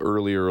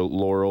earlier,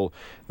 Laurel,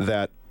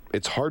 that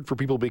it's hard for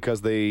people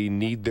because they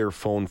need their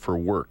phone for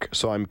work.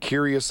 So I'm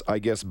curious, I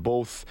guess,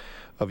 both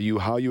of you,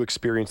 how you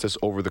experience this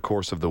over the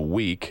course of the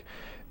week,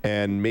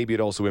 and maybe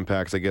it also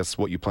impacts, I guess,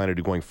 what you plan to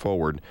do going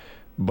forward.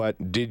 But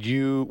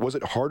was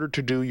it harder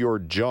to do your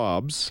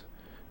jobs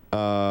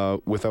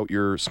without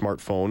your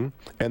smartphone?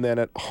 And then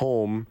at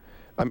home,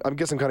 I'm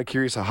kind of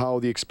curious how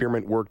the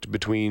experiment worked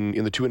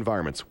in the two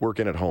environments, work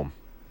and at home.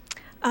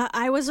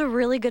 I was a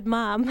really good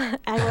mom.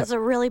 I was a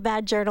really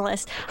bad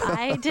journalist.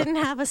 I didn't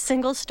have a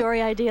single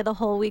story idea the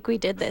whole week we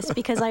did this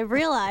because I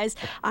realized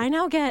I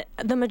now get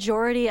the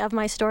majority of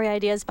my story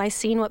ideas by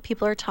seeing what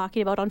people are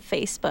talking about on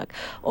Facebook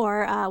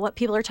or what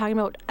people are talking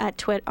about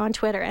on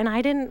Twitter. And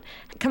I didn't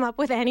come up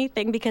with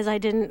anything because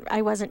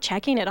I wasn't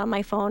checking it on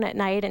my phone at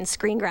night and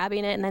screen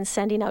grabbing it and then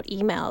sending out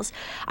emails.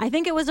 I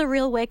think it was a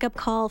real wake-up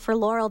call for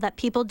Laurel that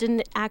people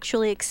didn't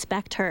actually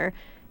expect her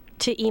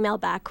to email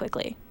back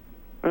quickly.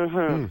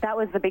 That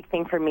was the big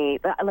thing for me.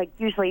 Like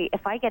usually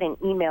if I get an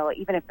email,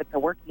 even if it's a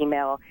work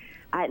email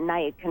at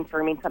night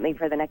confirming something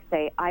for the next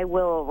day, I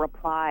will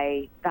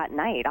reply that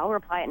night. I'll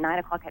reply at 9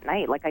 o'clock at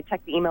night. Like I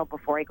check the email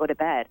before I go to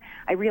bed.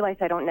 I realize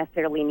I don't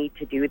necessarily need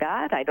to do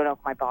that. I don't know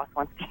if my boss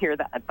wants to hear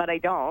that, but I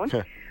don't.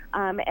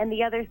 And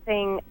the other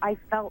thing, I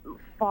felt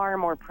far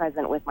more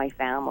present with my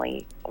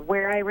family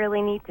where I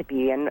really need to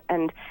be.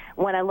 And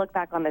when I look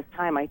back on this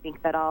time, I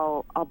think that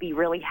I'll be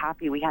really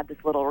happy we had this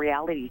little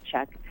reality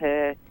check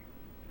to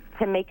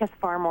make us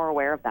far more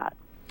aware of that.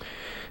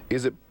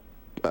 Is it,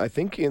 I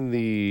think in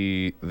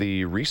the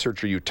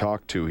researcher you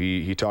talked to,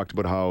 he talked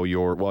about how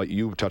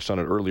you touched on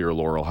it earlier,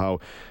 Laurel,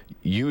 how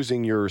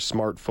using your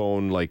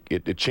smartphone, like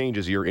it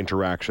changes your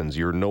interactions.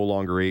 You're no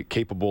longer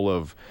capable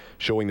of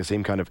showing the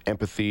same kind of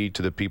empathy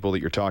to the people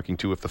that you're talking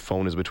to if the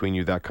phone is between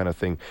you, that kind of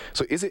thing.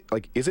 So is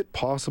it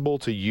possible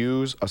to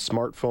use a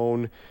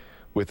smartphone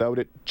without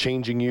it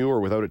changing you or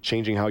without it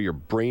changing how your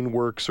brain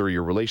works or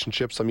your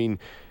relationships? I mean,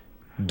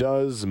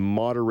 does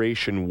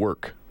moderation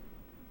work?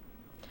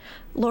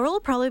 Laurel will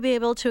probably be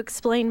able to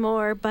explain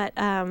more, but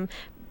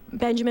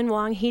Benjamin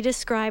Wong, he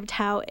described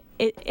how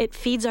it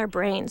feeds our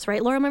brains,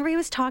 right? Laurel, remember he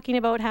was talking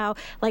about how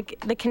like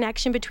the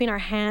connection between our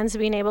hands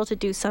being able to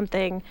do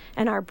something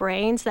and our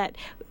brains, that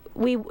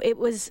it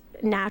was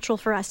natural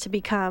for us to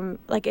become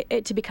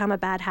a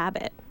bad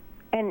habit.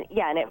 And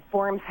it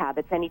forms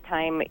habits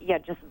anytime,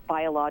 just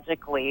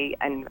biologically,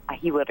 and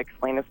he would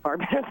explain this far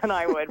better than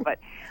I would, but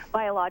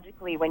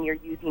biologically, when you're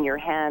using your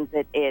hands,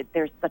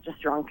 there's such a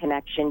strong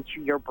connection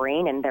to your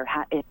brain, and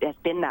it has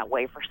been that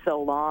way for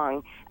so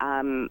long.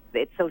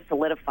 It's so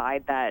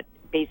solidified that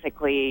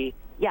basically,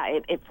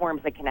 it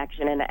forms a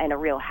connection and a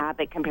real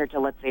habit compared to,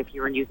 let's say, if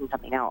you were using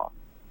something else.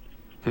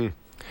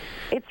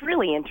 It's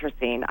really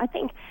interesting. I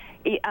think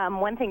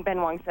one thing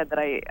Ben Wong said that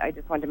I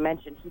just wanted to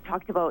mention, he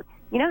talked about,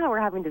 how we're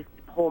having this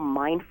whole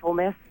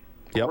mindfulness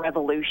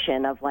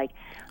revolution of like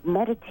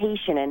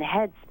meditation and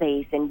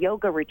headspace and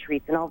yoga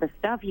retreats and all this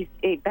stuff.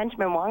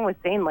 Benjamin Wong was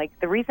saying like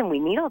the reason we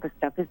need all this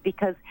stuff is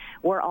because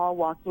we're all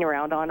walking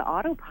around on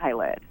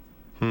autopilot.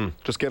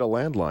 Just get a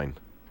landline.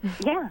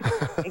 Yeah,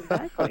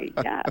 exactly.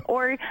 Yeah,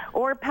 or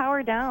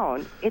power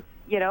down. It's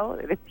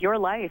it's your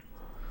life.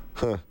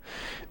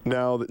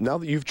 Now that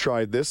you've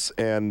tried this,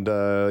 and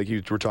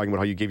you were talking about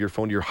how you gave your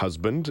phone to your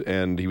husband,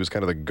 and he was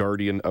kind of the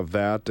guardian of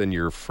that, and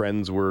your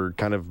friends were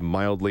kind of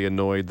mildly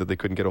annoyed that they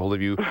couldn't get a hold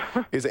of you.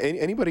 Is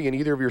anybody in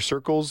either of your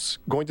circles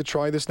going to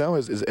try this now?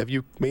 Have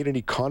you made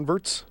any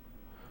converts?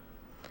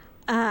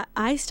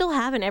 I still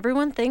haven't.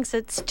 Everyone thinks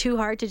it's too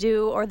hard to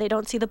do, or they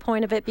don't see the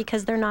point of it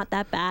because they're not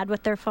that bad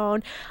with their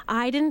phone.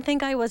 I didn't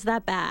think I was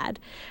that bad,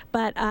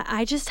 but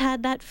I just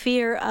had that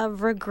fear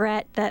of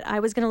regret that I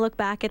was going to look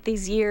back at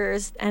these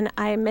years and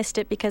I missed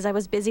it because I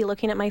was busy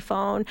looking at my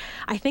phone.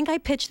 I think I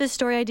pitched this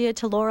story idea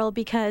to Laurel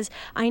because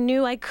I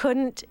knew I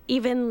couldn't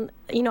even,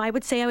 I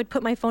would say I would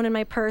put my phone in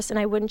my purse and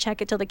I wouldn't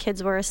check it till the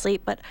kids were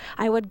asleep, but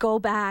I would go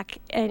back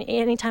and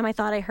anytime I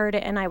thought I heard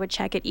it and I would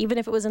check it, even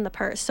if it was in the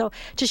purse. So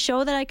to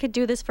show that I could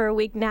do this for a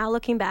week, now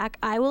looking back,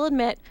 I will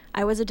admit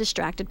I was a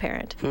distracted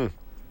parent.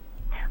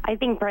 I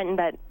think, Brenton,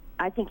 that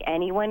I think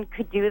anyone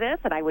could do this,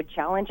 and I would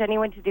challenge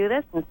anyone to do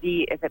this and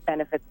see if it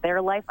benefits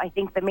their life. I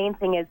think the main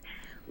thing is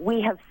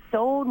we have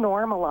so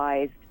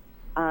normalized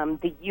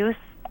the use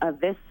of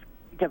this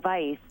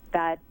device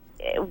that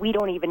we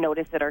don't even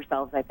notice it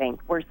ourselves. I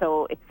think it's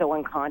so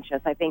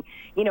unconscious. I think,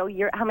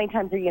 how many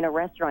times are you in a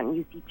restaurant and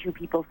you see two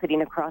people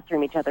sitting across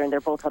from each other and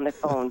they're both on their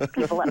phones?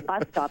 People at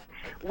bus stops.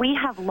 We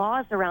have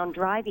laws around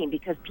driving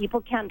because people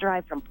can't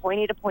drive from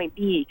point A to point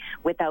B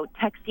without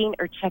texting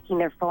or checking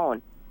their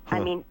phone. I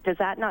mean, does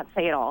that not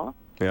say it all?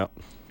 Yeah.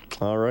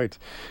 All right.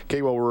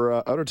 Okay, well, we're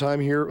out of time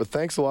here.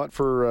 Thanks a lot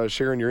for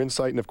sharing your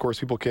insight. And, of course,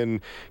 people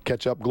can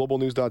catch up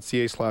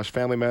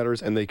globalnews.ca/Family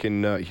Matters, and they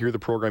can hear the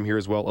program here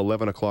as well,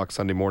 11 o'clock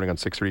Sunday morning on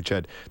 6:30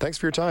 CHED. Thanks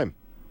for your time.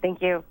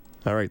 Thank you.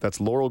 All right, that's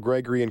Laurel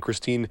Gregory and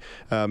Christine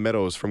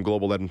Meadows from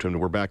Global Edmonton.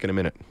 We're back in a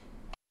minute.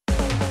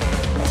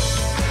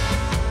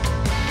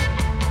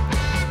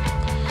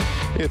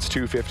 It's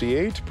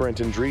 2:58.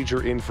 Brenton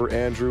Dreger in for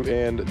Andrew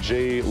and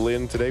Jay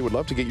Lynn today. Would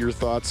love to get your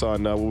thoughts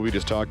on what we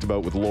just talked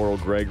about with Laurel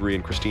Gregory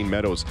and Christine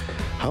Meadows.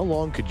 How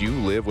long could you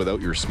live without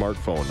your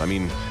smartphone? I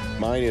mean,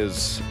 mine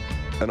is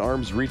an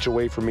arm's reach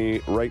away from me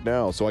right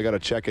now, so I got to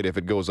check it if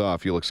it goes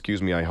off. You'll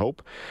excuse me, I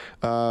hope.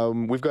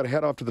 We've got to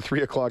head off to the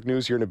 3 o'clock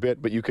news here in a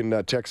bit, but you can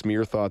text me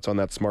your thoughts on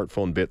that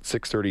smartphone bit,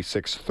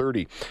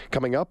 630.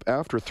 Coming up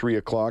after 3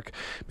 o'clock,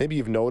 maybe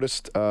you've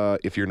noticed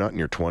if you're not in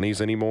your 20s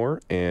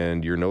anymore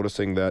and you're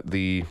noticing that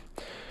the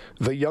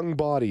young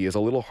body is a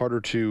little harder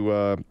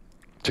to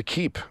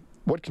keep.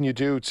 What can you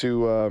do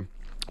to...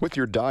 with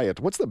your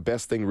diet, what's the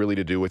best thing really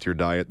to do with your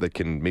diet that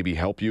can maybe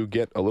help you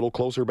get a little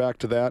closer back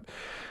to that?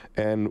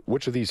 And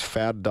which of these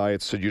fad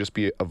diets should you just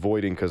be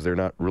avoiding because they're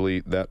not really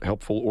that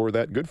helpful or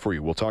that good for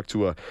you? We'll talk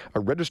to a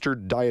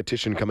registered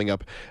dietitian coming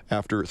up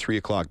after 3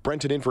 o'clock.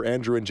 Brenton in for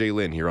Andrew and Jay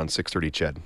Lynn here on 6:30 CHED.